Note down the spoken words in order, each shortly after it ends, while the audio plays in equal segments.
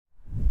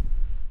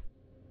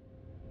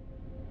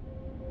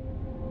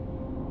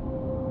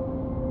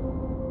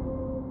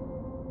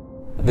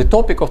The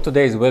topic of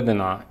today's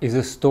webinar is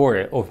a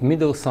story of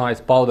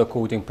middle-sized powder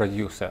coating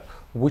producer,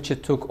 which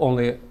it took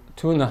only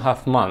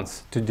 2.5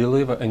 months to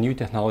deliver a new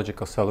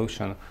technological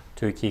solution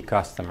to a key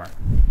customer.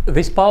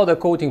 This powder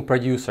coating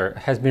producer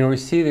has been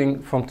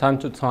receiving from time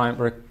to time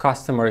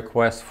customer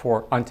requests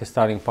for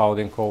anti-static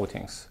powder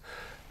coatings.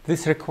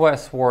 These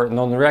requests were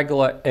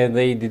non-regular and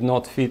they did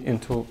not fit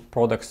into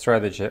product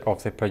strategy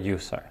of the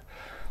producer.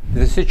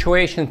 The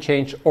situation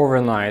changed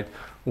overnight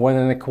when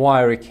an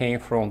inquiry came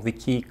from the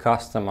key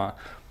customer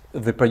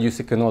the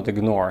producer cannot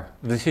ignore.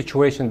 The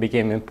situation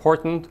became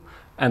important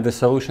and the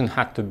solution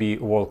had to be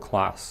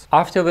world-class.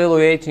 After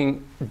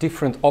evaluating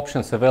different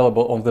options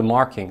available on the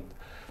market,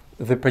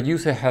 the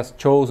producer has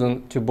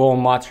chosen TUBALL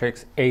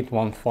MATRIX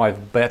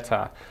 815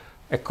 Beta,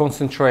 a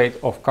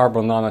concentrate of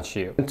carbon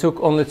nanotube. It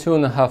took only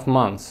 2.5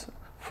 months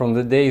from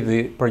the day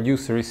the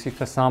producer received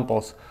the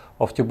samples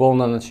of TUBALL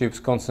nanotubes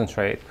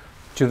concentrate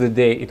to the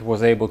day it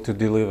was able to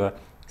deliver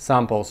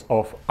samples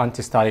of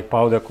anti-static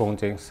powder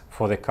coatings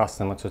for the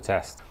customer to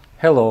test.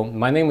 Hello,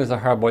 my name is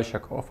Zahar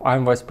Bolshakov.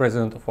 I'm Vice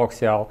President of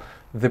Oxial,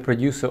 the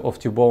producer of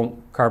TUBALL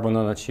carbon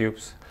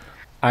nanotubes.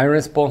 I'm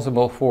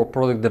responsible for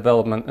product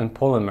development and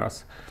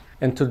polymers,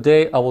 and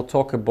today I will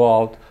talk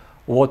about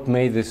what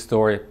made this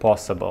story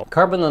possible.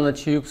 Carbon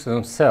nanotubes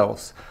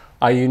themselves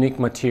are a unique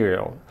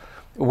material.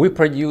 We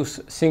produce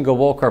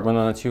single-wall carbon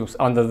nanotubes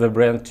under the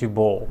brand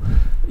TUBALL.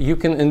 You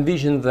can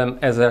envision them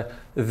as a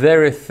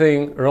very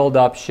thin,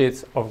 rolled-up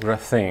sheets of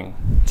graphene.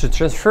 To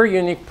transfer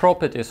unique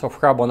properties of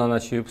carbon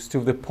nanotubes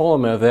to the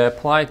polymer they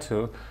apply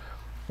to,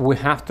 we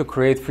have to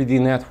create a 3D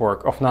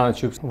network of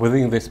nanotubes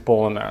within this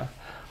polymer.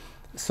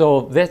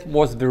 So that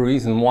was the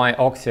reason why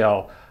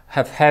Oxial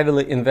have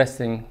heavily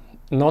investing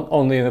not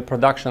only in the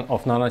production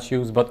of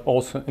nanotubes but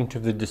also into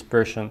the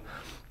dispersion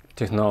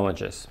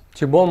technologies.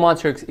 TUBALL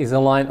MATRIX is a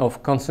line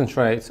of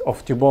concentrates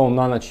of TUBALL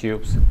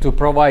nanotubes to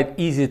provide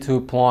easy to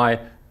apply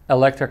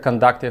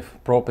electroconductive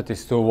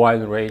properties to a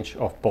wide range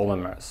of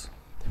polymers.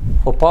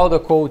 For powder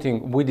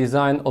coating, we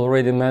designed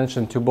already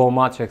mentioned TUBALL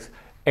MATRIX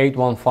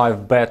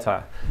 815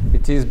 Beta.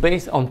 It is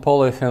based on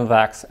polyethylene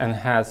wax and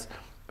has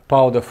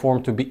powder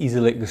form to be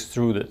easily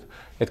extruded.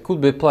 It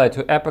could be applied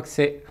to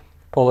epoxy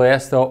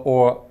polyester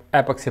or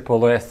epoxy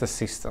polyester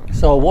system.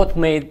 So what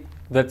made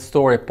that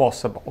story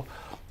possible?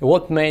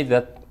 What made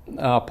that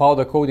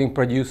powder coating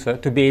producer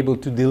to be able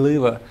to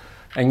deliver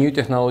a new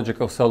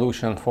technological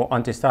solution for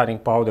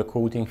anti-static powder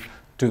coating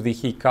to the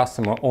key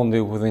customer only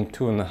within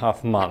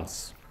 2.5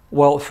 months?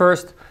 Well,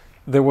 first,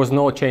 there was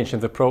no change in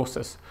the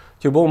process.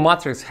 TUBALL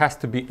MATRIX has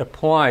to be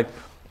applied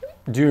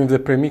during the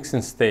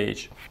premixing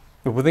stage.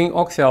 Within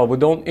Oxial, we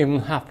don't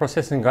even have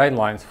processing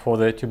guidelines for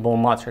the TUBALL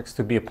MATRIX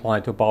to be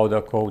applied to powder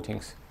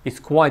coatings. It's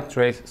quite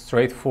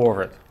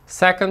straightforward.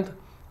 Second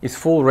is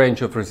full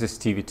range of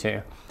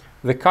resistivity.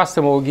 The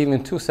customer will give me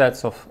 2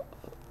 sets of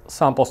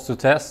samples to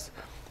test: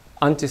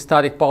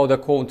 anti-static powder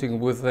coating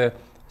with the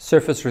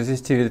surface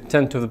resistivity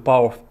 10 to the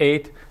power of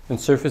 8 and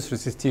surface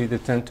resistivity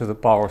 10 to the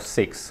power of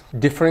 6.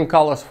 Different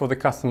colors for the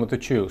customer to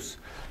choose.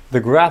 The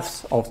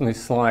graphs of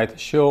this slide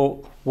show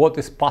what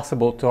is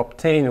possible to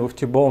obtain with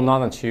TUBALL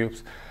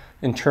nanotubes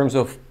in terms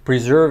of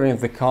preserving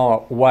the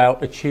color while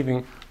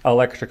achieving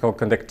electrical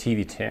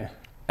conductivity.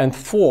 And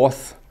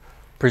fourth,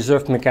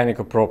 preserved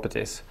mechanical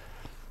properties.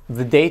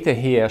 The data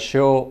here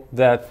show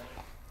that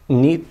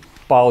neat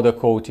powder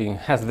coating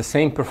has the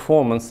same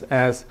performance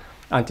as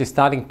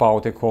anti-static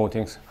powder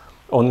coatings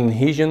on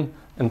adhesion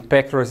and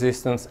pack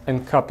resistance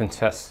and cupping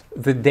tests.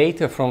 The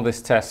data from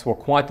this test were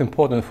quite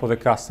important for the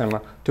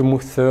customer to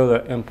move further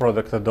in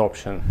product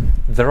adoption.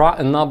 There are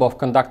a number of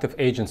conductive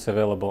agents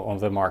available on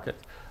the market.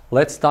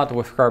 Let's start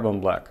with carbon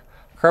black.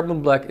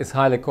 Carbon black is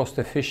highly cost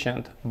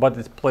efficient, but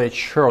it plays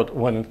short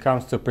when it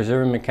comes to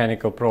preserving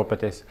mechanical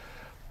properties,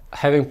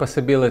 having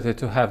possibility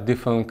to have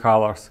different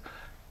colors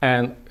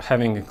and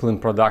having a clean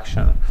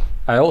production.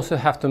 I also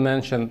have to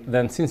mention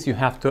that since you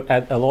have to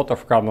add a lot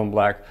of carbon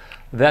black,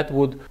 that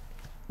would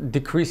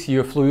decrease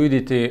your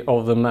fluidity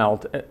of the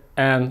melt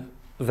and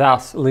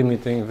thus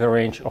limiting the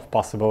range of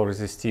possible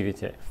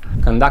resistivity.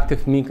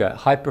 Conductive mica,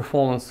 high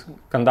performance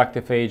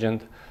conductive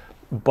agent,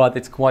 but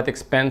it's quite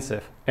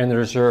expensive and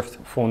reserved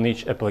for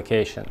niche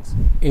applications.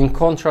 In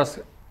contrast,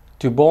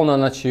 TUBALL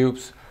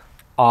nanotubes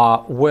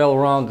are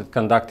well-rounded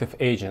conductive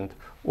agent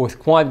with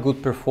quite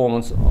good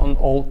performance on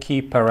all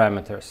key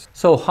parameters.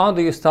 So how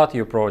do you start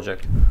your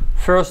project?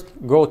 First,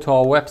 go to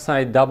our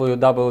website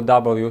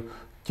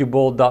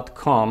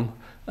www.tuball.com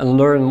and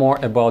learn more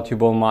about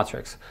TUBALL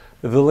MATRIX.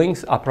 The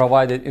links are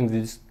provided in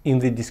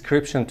the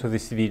description to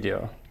this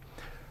video.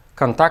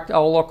 Contact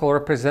our local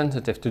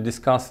representative to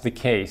discuss the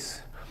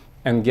case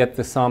and get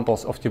the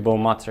samples of TUBALL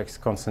MATRIX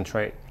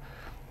concentrate.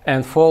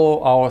 And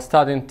follow our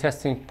starting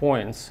testing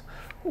points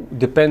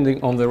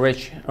depending on the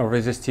range of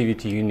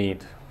resistivity you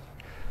need.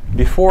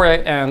 Before I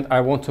end,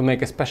 I want to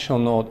make a special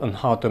note on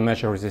how to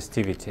measure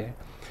resistivity.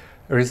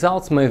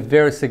 Results may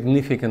vary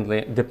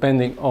significantly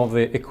depending on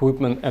the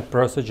equipment and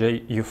procedure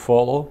you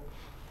follow.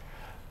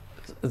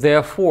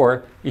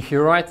 Therefore, if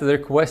you write the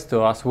request to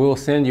us, we will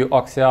send you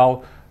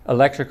Oxial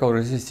Electrical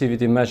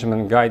Resistivity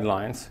Measurement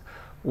Guidelines,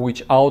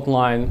 which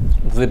outline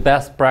the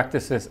best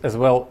practices as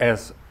well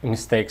as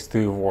mistakes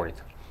to avoid.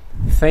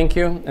 Thank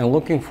you, and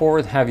looking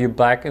forward to have you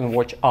back and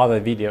watch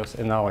other videos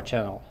in our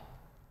channel.